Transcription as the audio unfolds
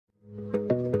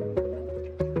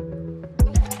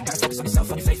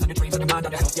yourself, on your faith, on your dreams, on your mind,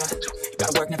 on your health, yeah. You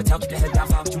gotta work, never tell, keep your head down,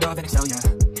 find what you love and excel, yeah.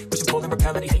 Push and pull and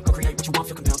repel any hate, go create what you want,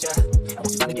 feel compelled, yeah. And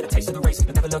once you finally get a taste of the race,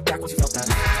 you'll never look back once you felt that.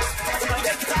 Somebody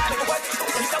take your time and your work,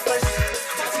 focus on yourself first.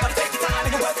 Somebody take your time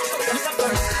and your work, focus on yourself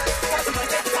first. Somebody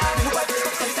take your time and your work,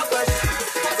 focus on yourself first.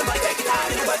 Somebody take your time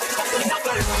and your work, focus on yourself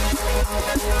first.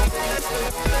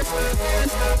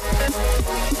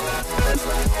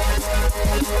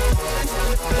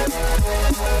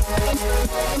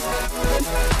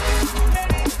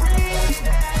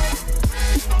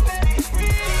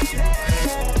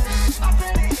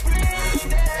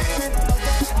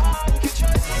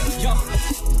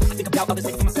 Others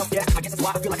take it for myself, yeah. I guess that's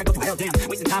why I feel like I go through hell, damn.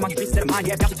 Wasting time on your dreams instead of mine,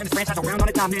 yeah. About to turn this franchise around on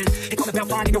a dime, man. It's all about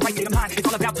finding the right state of mind. It's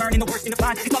all about turning the worst into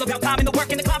fine. It's all about time and the work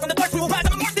and the climb from the thirst. We will rise.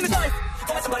 I'm immersed in this life.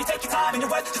 Don't let somebody take your time and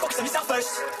your worth. Just focus on yourself first.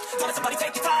 Don't let somebody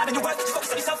take your time and your worth. Just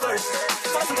focus on yourself first.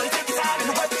 Don't let somebody take your time and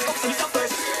your worth. Just focus on yourself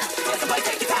first. Don't let somebody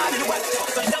take your time and your worth. Just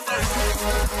focus on yourself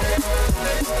first.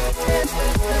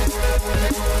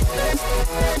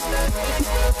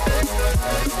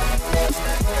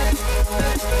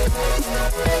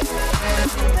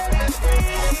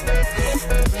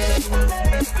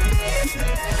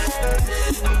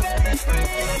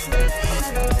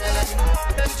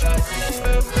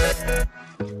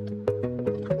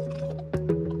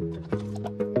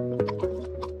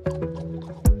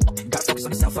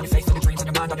 On your faith, on your dreams, on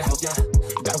your mind, on your health, yeah.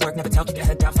 You gotta work, never tell, keep your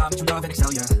head down, find what you love and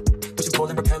excel, yeah. Push and pull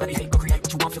and repel any hate, go create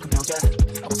what you want, feel compelled, yeah.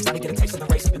 I want somebody get a taste of the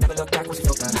race, you'll never look back once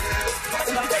you felt that. Don't let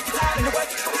somebody take your time and your work,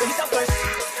 focus on yourself first.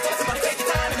 Don't let somebody take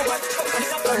your time and your work, focus on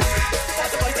yourself first. Don't let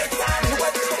somebody take your time and your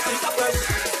work, focus on yourself first.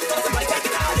 Don't let somebody take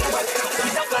your time and your work, focus on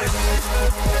yourself first.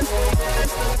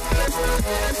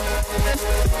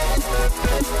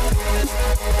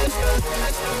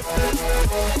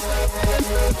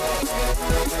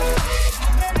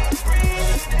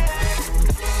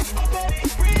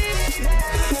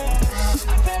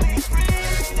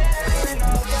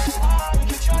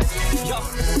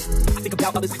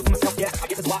 Others for myself, yeah. I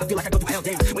guess that's why I feel like I go through hell,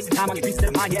 damn. Wasting time on your dreams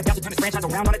instead of mine, yeah. About to turn this franchise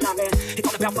around on a dime, man. It's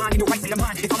all about finding your right state of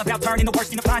mind. It's all about turning the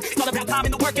worst into fine. It's all about time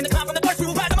and the work and the climb from the thirst. We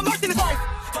will rise. I'm immersed in this life.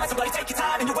 Don't let somebody take your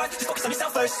time and your work. Just focus on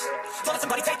yourself first. Don't let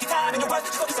somebody take your time and your work.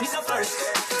 Just focus on yourself first.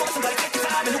 Don't let somebody take your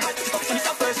time and your work. Just focus on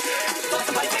yourself first. Don't let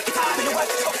somebody take your time and your work.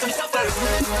 Just focus on yourself first.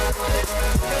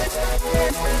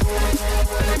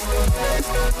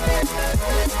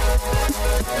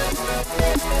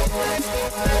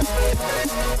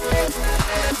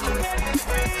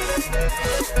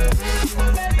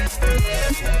 I'm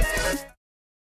ready.